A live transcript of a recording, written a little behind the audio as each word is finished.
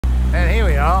And here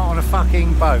we are on a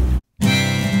fucking boat.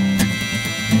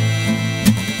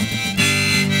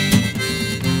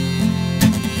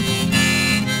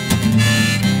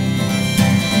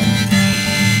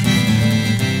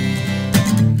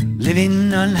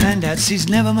 Living on handouts is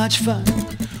never much fun.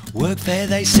 Work there,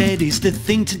 they said, is the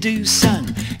thing to do,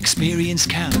 son. Experience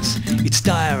counts, it's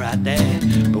dire out there,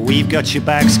 but we've got your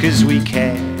backs 'cause we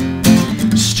care.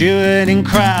 Stewarding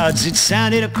crowds, it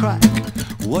sounded a crack.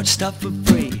 Watch stuff for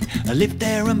free, a lift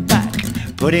there and back.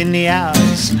 Put in the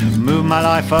hours, move my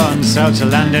life on. So to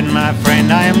London, my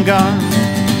friend, I am gone.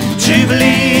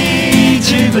 Jubilee,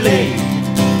 Jubilee,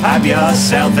 have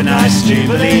yourself a nice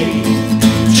Jubilee.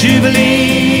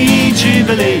 Jubilee,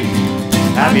 Jubilee,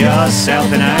 have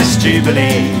yourself a nice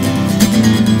Jubilee.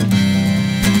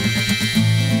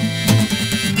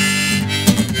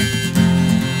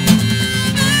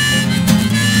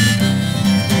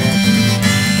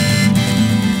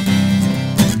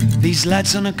 These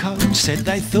lads on a coach said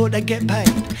they thought they'd get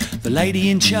paid. The lady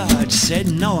in charge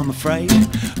said, no, I'm afraid,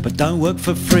 but don't work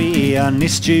for free on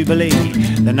this Jubilee.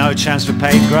 There's no chance for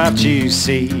paid graft, you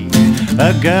see.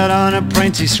 A girl on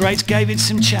apprentice rates gave it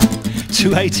some chat.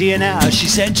 $2.80 an hour, she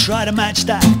said, try to match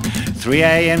that. 3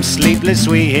 a.m. sleepless,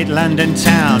 we hit London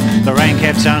town. The rain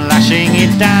kept on lashing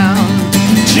it down.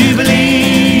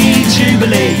 Jubilee,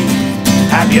 Jubilee,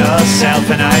 have yourself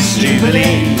a nice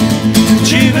Jubilee.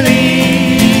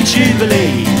 Jubilee,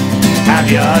 Jubilee, have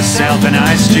yourself a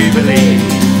nice Jubilee.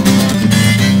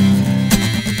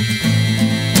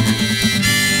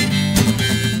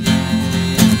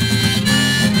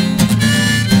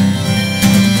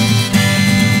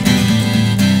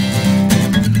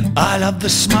 I love the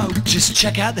smoke, just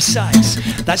check out the sights.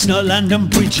 That's not London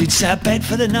Bridge, it's our bed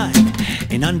for the night.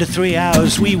 In under 3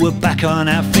 hours we were back on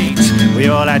our feet. We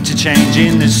all had to change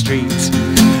in the streets.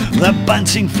 The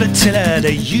Bunting Flotilla,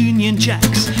 the Union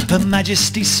Jacks, Her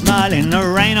Majesty smiling, the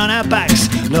rain on our backs.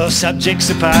 Law subjects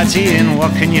are partying,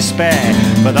 what can you spare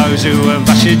for those who have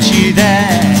ushered you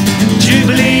there?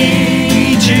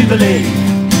 Jubilee, Jubilee,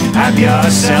 have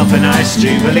yourself a nice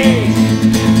Jubilee.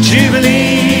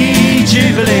 Jubilee,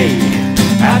 Jubilee,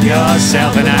 have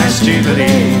yourself a nice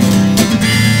Jubilee.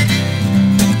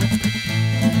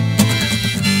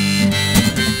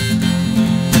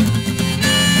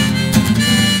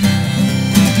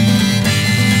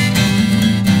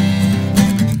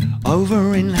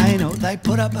 Over in Hainault they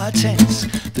put up our tents.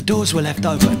 The doors were left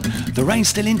open, the rain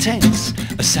still intense.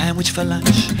 A sandwich for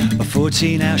lunch, a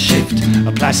 14-hour shift,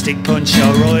 a plastic punch,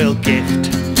 a royal gift.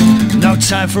 No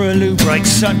time for a loo break,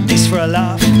 so this for a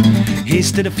laugh.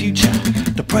 Here's to the future,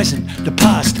 the present, the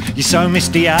past. You're so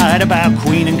misty-eyed about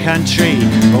Queen and country,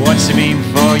 but what's it mean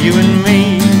for you and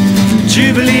me?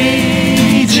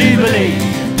 Jubilee, Jubilee,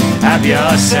 have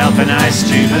yourself a nice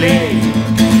Jubilee.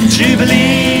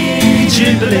 Jubilee,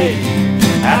 Jubilee,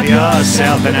 have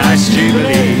yourself a nice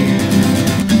Jubilee.